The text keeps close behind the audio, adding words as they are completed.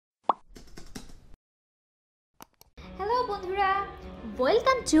বন্ধুরা,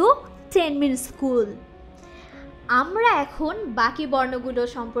 welcome to 10 minute school. আমরা এখন বাকি বর্ণগুলো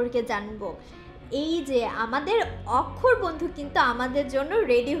সম্পর্কে জানব। এই যে আমাদের অক্ষর বন্ধু কিন্তু আমাদের জন্য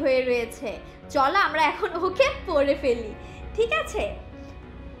রেডি হয়ে রয়েছে। চলো আমরা এখন ওকে পড়ে ফেলি, ঠিক আছে?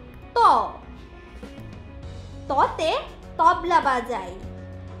 ত, ততে তবলা বাজাই,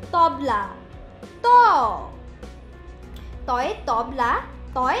 তবলা। ত, তয়ে তবলা,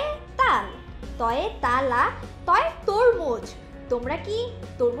 তয়ে তাল, তয়ে তালা, তয়ে তরমুজ। তোমরা কি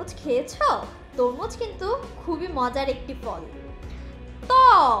তরমুজ খেয়েছো? তরমুজ কিন্তু খুবই মজার একটি ফল। ত,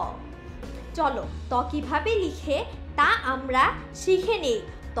 চলো ত কিভাবে লিখে তা আমরা শিখে নেই।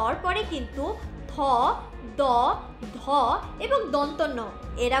 তারপরে কিন্তু থ, দ, ধ এবং দন্ত ন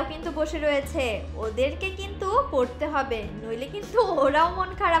এরাও কিন্তু বসে রয়েছে। ওদেরকে কিন্তু পড়তে হবে, নইলে কিন্তু ওরাও মন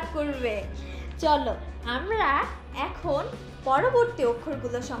খারাপ করবে। চলো আমরা এখন পরবর্তী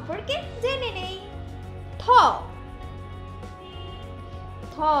অক্ষরগুলো সম্পর্কে জেনে নেই। থ,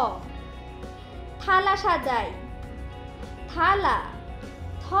 থ, থালা সাজাই, থালা।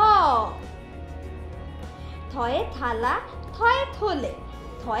 থ, থয়ে থালা, থয়ে থলে,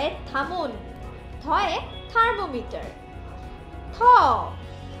 থয়ে থামুন, থয়ে থার্মোমিটার। থ,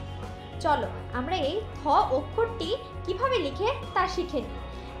 চলো আমরা এই থ অক্ষরটি কিভাবে লিখে তা শিখে নিই।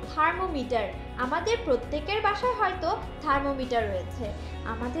 থার্মোমিটার, আমাদের প্রত্যেকের বাসায় হয়তো থার্মোমিটার রয়েছে।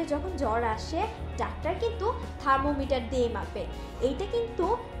 আমাদের যখন জ্বর আসে ডাক্তার কিন্তু থার্মোমিটার দিয়ে মাপে। এইটা কিন্তু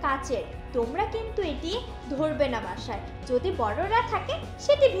কাচের, তোমরা কিন্তু এটি ধরবে না বাসায়। যদি বড়রা থাকে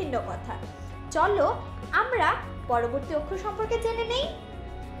সেটি ভিন্ন কথা। চলো আমরা পরবর্তী অক্ষর সম্পর্কে জেনে নেই।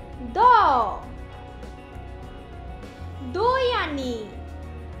 দ, দই আনি,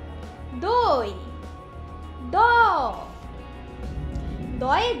 দই। দ,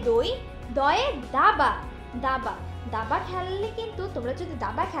 দয়ে দই, দয়ে দাবা, দাবা। দাবা খেললে কিন্তু তোমরা যদি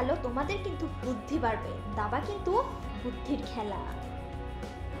দাবা খেলো তোমাদের কিন্তু বুদ্ধি বাড়বে। দাবা কিন্তু বুদ্ধির খেলা।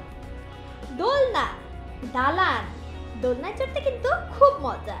 দোলনা, দালান, দোলনায় চড়তে কিন্তু খুব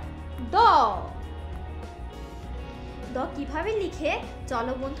মজা। দ, দ কিভাবে লিখে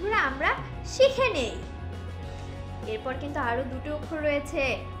চলো বন্ধুরা আমরা শিখে নেই। এরপর কিন্তু আরো দুটো অক্ষর রয়েছে,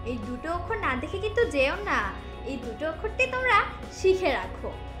 এই দুটো অক্ষর না দেখে কিন্তু যেও না। এই দুটো অক্ষরটি তোমরা শিখে রাখো।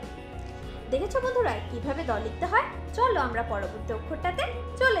 দেখেছো বন্ধুরা কিভাবে দ লিখতে হয়? চলো আমরা পরবর্তী অক্ষরটাতে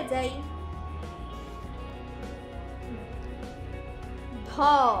চলে যাই। ধ,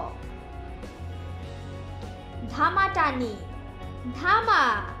 ধামা টানি, ধামা।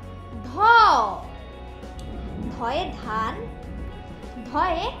 ধ, ধয়ে ধান,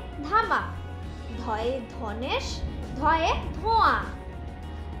 ধয়ে ধামা, ধয়ে ধনেশ, ধয়ে ধোঁয়া।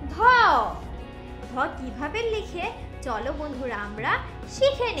 ধ, ধ কিভাবে লিখে চলো বন্ধুরা আমরা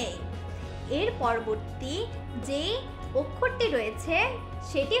শিখে নেই। এর পরবর্তী যে অক্ষরটি রয়েছে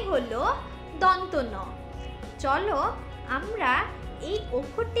সেটি হলো দন্ত ন। চলো আমরা এই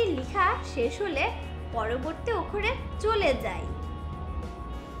অক্ষরটি লেখা শেষ হলে পরবর্তী অক্ষরে চলে যাই।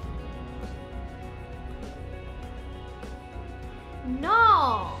 ন,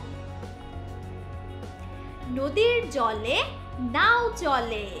 নদীর জলে নাও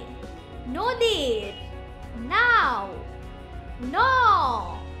চলে, নদীর নাও। ন,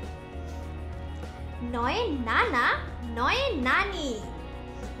 নয়ে নানা, নয়ে নানি,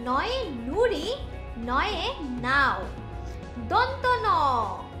 নয়ে নুড়ি, নয়ে নাও। দন্ত ন।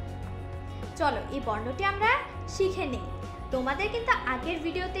 চলো এই বর্ণটি আমরা শিখে নেই। তোমাদের কিন্তু আগের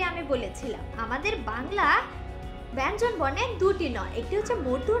ভিডিওতে আমি বলেছিলাম আমাদের বাংলা ব্যঞ্জন বর্ণে দুটি ন, একটি হচ্ছে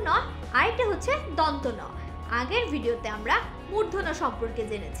মূর্ধন্য ন, আরেকটি হচ্ছে দন্ত ন। আগের ভিডিওতে আমরা মূর্ধন্য সম্পর্কে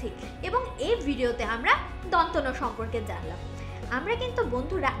জেনেছি এবং এই ভিডিওতে আমরা দন্ত ন সম্পর্কে জানলাম। আমরা কিন্তু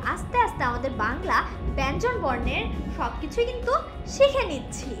বন্ধুরা আস্তে আস্তে আমাদের বাংলা ব্যঞ্জন বর্ণের সবকিছুই কিন্তু শিখে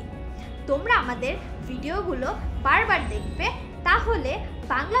নিচ্ছি। তোমরা আমাদের ভিডিওগুলো বারবার দেখবে, তাহলে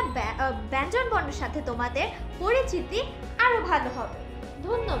বাংলা ব্যঞ্জন বর্ণের সাথে তোমাদের পরিচিতি আরো ভালো হবে।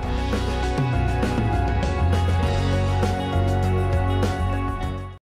 ধন্যবাদ।